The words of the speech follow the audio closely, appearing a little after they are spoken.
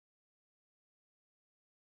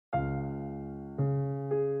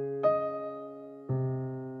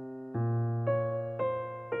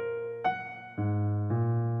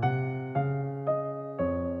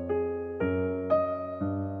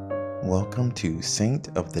welcome to Saint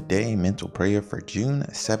of the Day Mental Prayer for June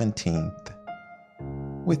 17th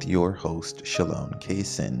with your host Shalom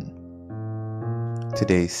Kaysen.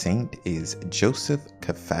 Today's saint is Joseph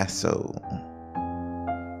Cafasso.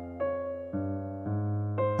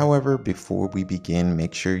 However, before we begin,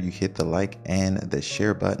 make sure you hit the like and the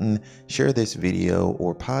share button. Share this video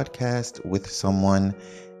or podcast with someone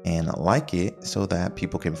and like it so that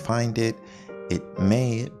people can find it. It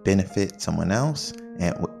may benefit someone else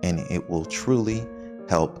and it will truly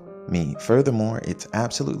help me. Furthermore, it's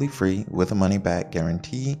absolutely free with a money back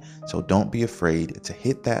guarantee. So don't be afraid to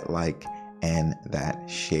hit that like and that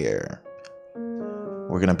share.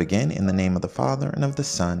 We're going to begin in the name of the Father and of the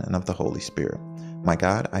Son and of the Holy Spirit. My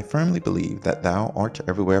God, I firmly believe that thou art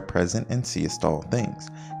everywhere present and seest all things.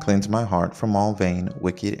 Cleanse my heart from all vain,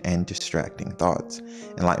 wicked, and distracting thoughts.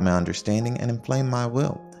 Enlighten my understanding and inflame my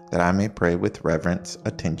will, that I may pray with reverence,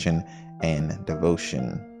 attention, and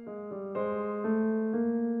devotion.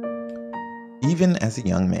 Even as a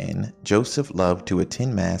young man, Joseph loved to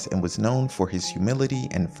attend Mass and was known for his humility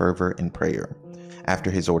and fervor in prayer.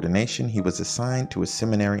 After his ordination, he was assigned to a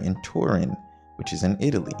seminary in Turin, which is in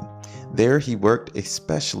Italy. There he worked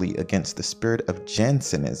especially against the spirit of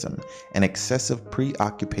Jansenism and excessive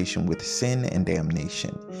preoccupation with sin and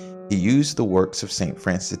damnation. He used the works of St.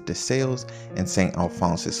 Francis de Sales and St.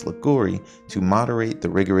 Alphonsus Liguori to moderate the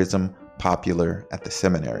rigorism popular at the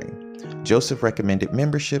seminary. Joseph recommended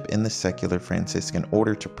membership in the secular Franciscan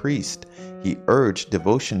order to priest. He urged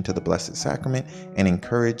devotion to the Blessed Sacrament and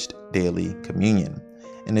encouraged daily communion.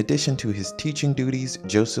 In addition to his teaching duties,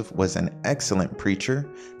 Joseph was an excellent preacher,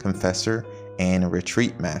 confessor, and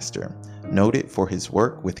retreat master. Noted for his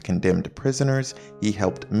work with condemned prisoners, he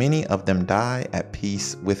helped many of them die at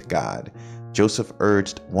peace with God. Joseph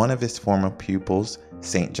urged one of his former pupils,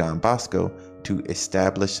 St. John Bosco, to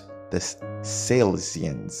establish the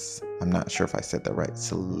Salesians. I'm not sure if I said that right.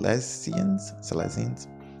 Salesians?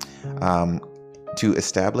 To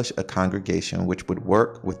establish a congregation which would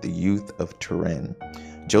work with the youth of Turin.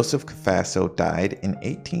 Joseph Cafasso died in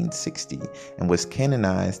 1860 and was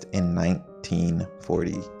canonized in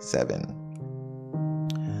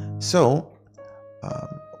 1947. So,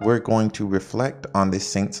 we're going to reflect on this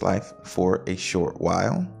saint's life for a short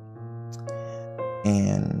while.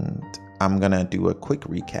 And I'm going to do a quick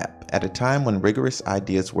recap. At a time when rigorous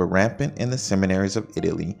ideas were rampant in the seminaries of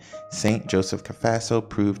Italy, St. Joseph Cafasso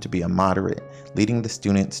proved to be a moderate, leading the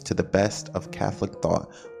students to the best of Catholic thought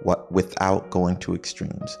without going to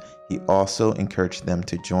extremes. He also encouraged them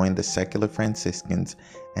to join the secular Franciscans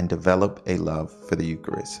and develop a love for the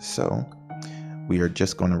Eucharist. So, we are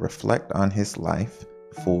just going to reflect on his life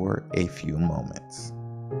for a few moments.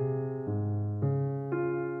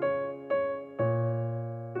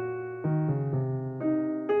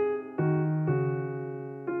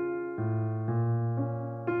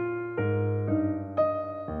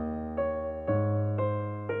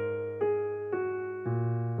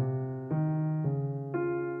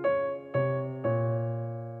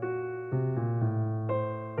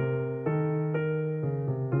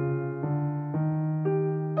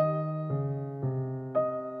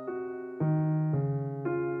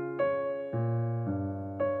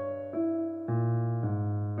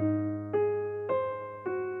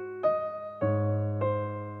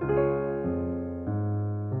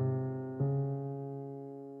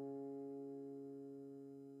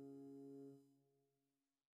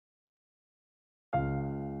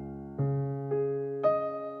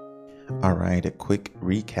 All right, a quick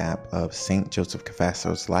recap of St. Joseph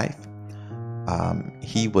Cafasso's life.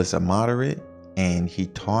 He was a moderate and he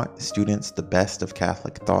taught students the best of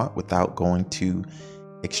Catholic thought without going to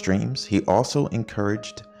extremes. He also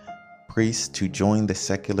encouraged priests to join the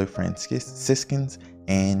secular Franciscans,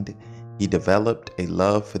 and he developed a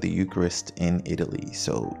love for the Eucharist in Italy.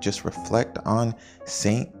 So just reflect on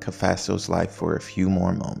St. Cafasso's life for a few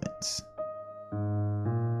more moments.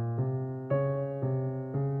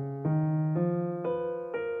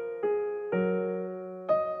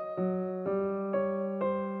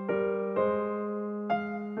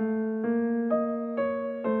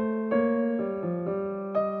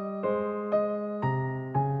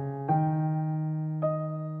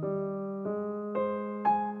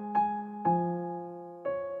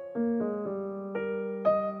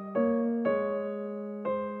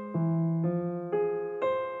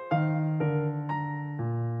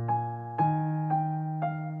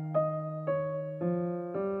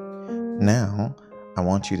 Now, I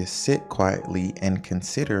want you to sit quietly and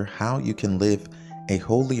consider how you can live a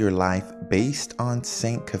holier life based on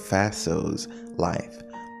St. Cafasso's life.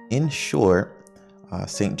 In short,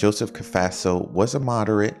 St. Joseph Cafasso was a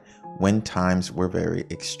moderate when times were very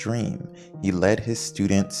extreme. He led his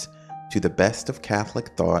students to the best of Catholic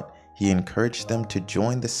thought. He encouraged them to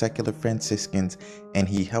join the secular Franciscans, and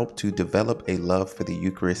he helped to develop a love for the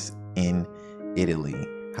Eucharist in Italy.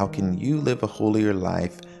 How can you live a holier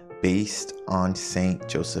life based on Saint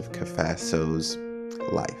Joseph Cafasso's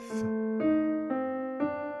life?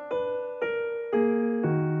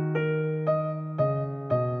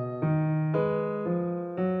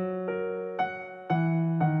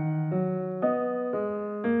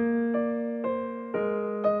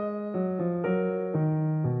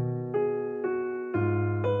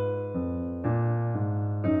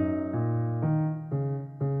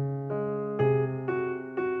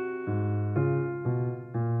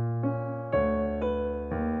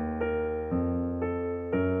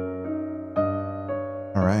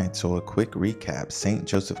 All right, so a quick recap. St.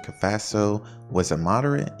 Joseph Cafasso was a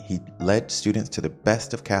moderate. He led students to the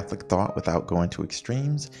best of Catholic thought without going to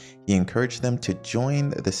extremes. He encouraged them to join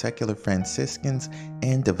the secular Franciscans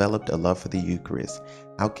and developed a love for the Eucharist.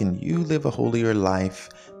 How can you live a holier life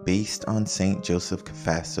based on St. Joseph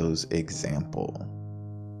Cafasso's example?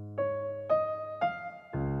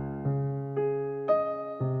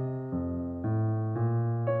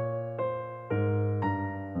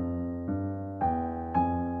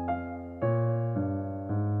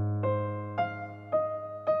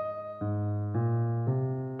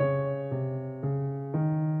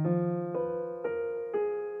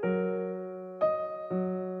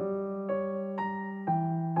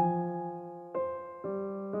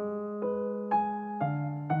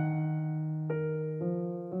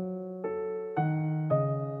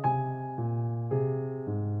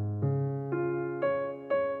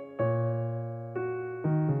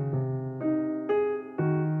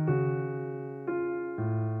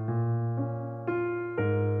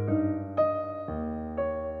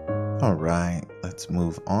 All right, let's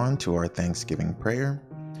move on to our Thanksgiving prayer.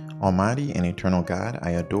 Almighty and eternal God,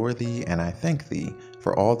 I adore thee and I thank thee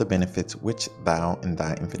for all the benefits which thou in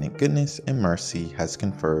thy infinite goodness and mercy has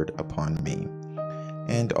conferred upon me.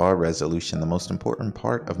 And our resolution, the most important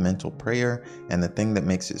part of mental prayer and the thing that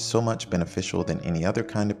makes it so much beneficial than any other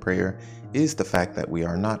kind of prayer is the fact that we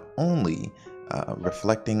are not only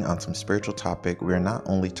reflecting on some spiritual topic, we are not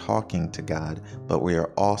only talking to God, but we are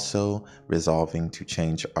also resolving to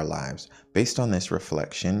change our lives. Based on this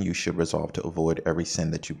reflection, you should resolve to avoid every sin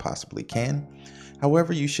that you possibly can.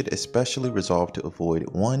 However, you should especially resolve to avoid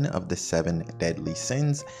one of the 7 deadly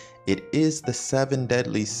sins. It is the 7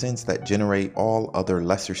 deadly sins that generate all other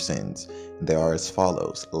lesser sins. They are as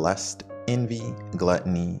follows: lust, envy,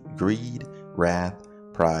 gluttony, greed, wrath,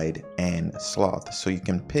 pride, and sloth. So you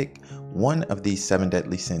can pick one of these 7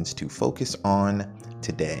 deadly sins to focus on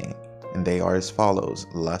today. And they are as follows: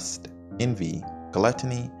 lust, envy,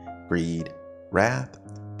 gluttony, greed, wrath,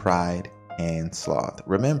 pride, and sloth.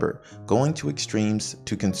 Remember, going to extremes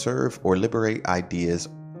to conserve or liberate ideas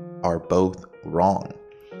are both wrong.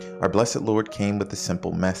 Our blessed Lord came with a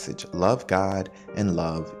simple message: love God and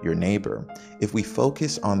love your neighbor. If we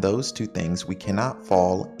focus on those 2 things, we cannot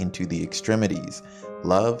fall into the extremities.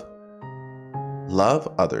 Love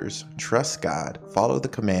others, trust God, follow the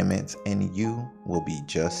commandments, and you will be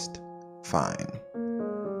just fine.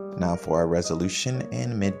 Now for our resolution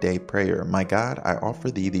and midday prayer. My God, I offer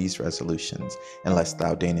thee these resolutions. Unless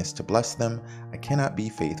thou deignest to bless them, I cannot be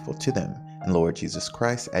faithful to them. And Lord Jesus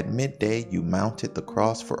Christ, at midday you mounted the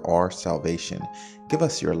cross for our salvation. Give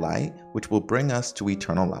us your light, which will bring us to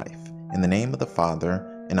eternal life. In the name of the Father,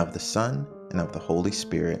 and of the Son, and of the Holy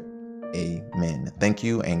Spirit. Amen. Thank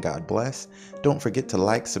you and God bless. Don't forget to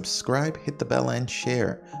like, subscribe, hit the bell, and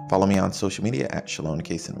share. Follow me on social media at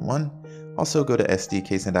ShalomKaysen1. Also go to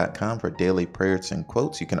sdkaysen.com for daily prayers and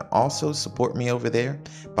quotes. You can also support me over there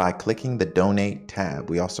by clicking the donate tab.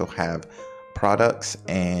 We also have products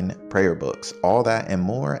and prayer books, all that and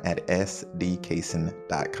more at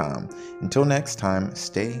sdkaysen.com. Until next time,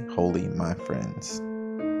 stay holy, my friends.